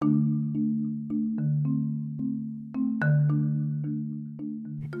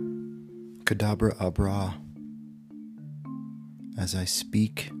Abracadabra abra. As I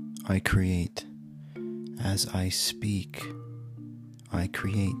speak, I create. As I speak, I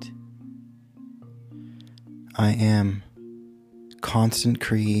create. I am constant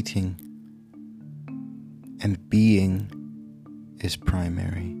creating, and being is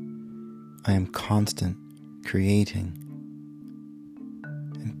primary. I am constant creating,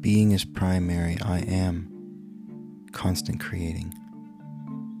 and being is primary. I am constant creating,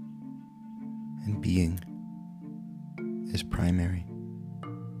 and being is primary.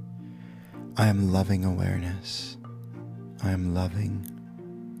 I am loving awareness. I am loving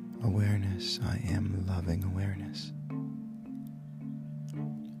awareness. I am loving awareness.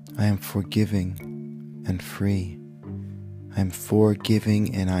 I am forgiving and free. I am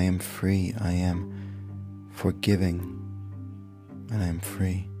forgiving and I am free. I am forgiving and I am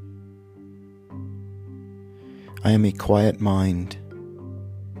free. I am a quiet mind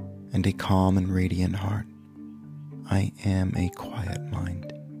and a calm and radiant heart. I am a quiet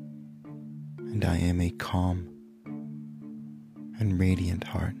mind and I am a calm and radiant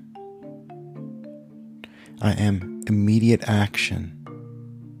heart. I am immediate action,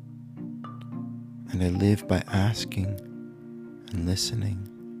 and I live by asking and listening.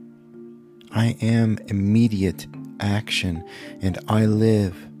 I am immediate action, and I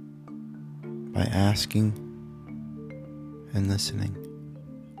live by asking and listening.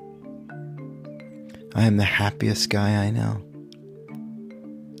 I am the happiest guy I know.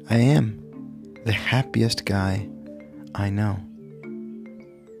 I am the happiest guy I know.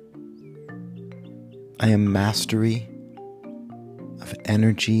 I am mastery of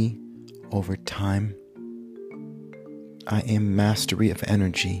energy over time. I am mastery of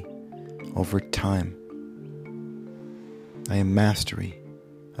energy over time. I am mastery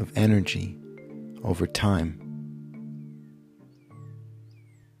of energy over time.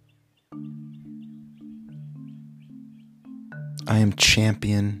 I am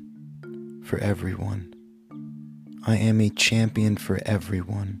champion for everyone. I am a champion for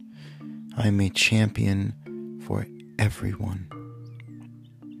everyone. I am a champion for everyone.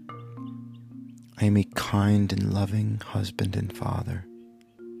 I am a kind and loving husband and father.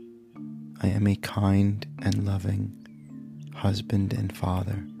 I am a kind and loving husband and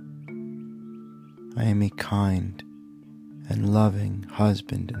father. I am a kind and loving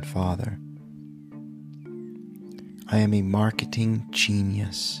husband and father. I am a marketing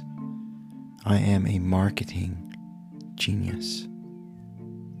genius. I am a marketing genius.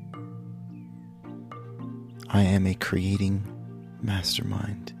 I am a creating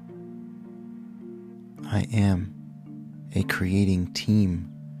mastermind. I am a creating team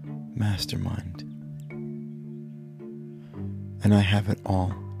mastermind. And I have it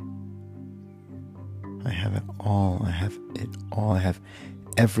all. I have it all. I have it all. I have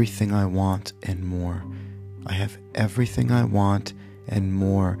everything I want and more. I have everything I want and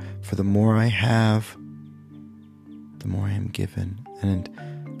more. For the more I have, the more I am given. And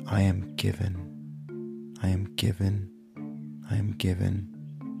I am given. I am given. I am given.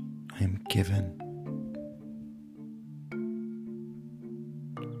 I am given.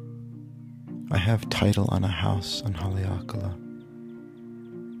 I have title on a house on Haleakala.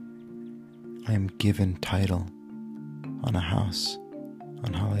 I am given title on a house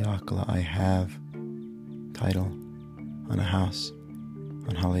on Haleakala. I have title on a house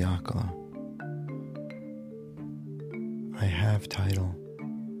on Haleakala. I have title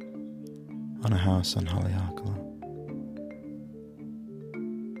on a house on Haleakala.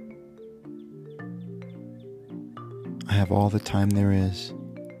 I have all the time there is.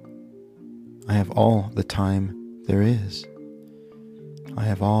 I have all the time there is. I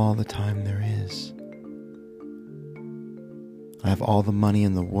have all the time there is. I have all the money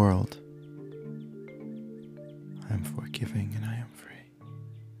in the world. I am forgiving and I am free.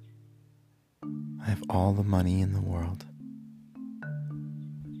 I have all the money in the world.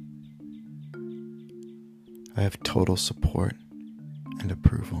 I have total support and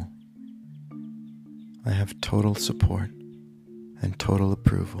approval. I have total support and total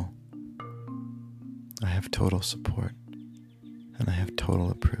approval. I have total support and I have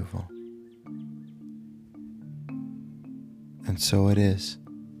total approval. And so it is.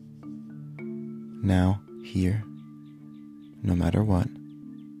 Now, here, no matter what,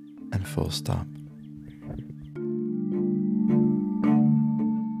 and full stop.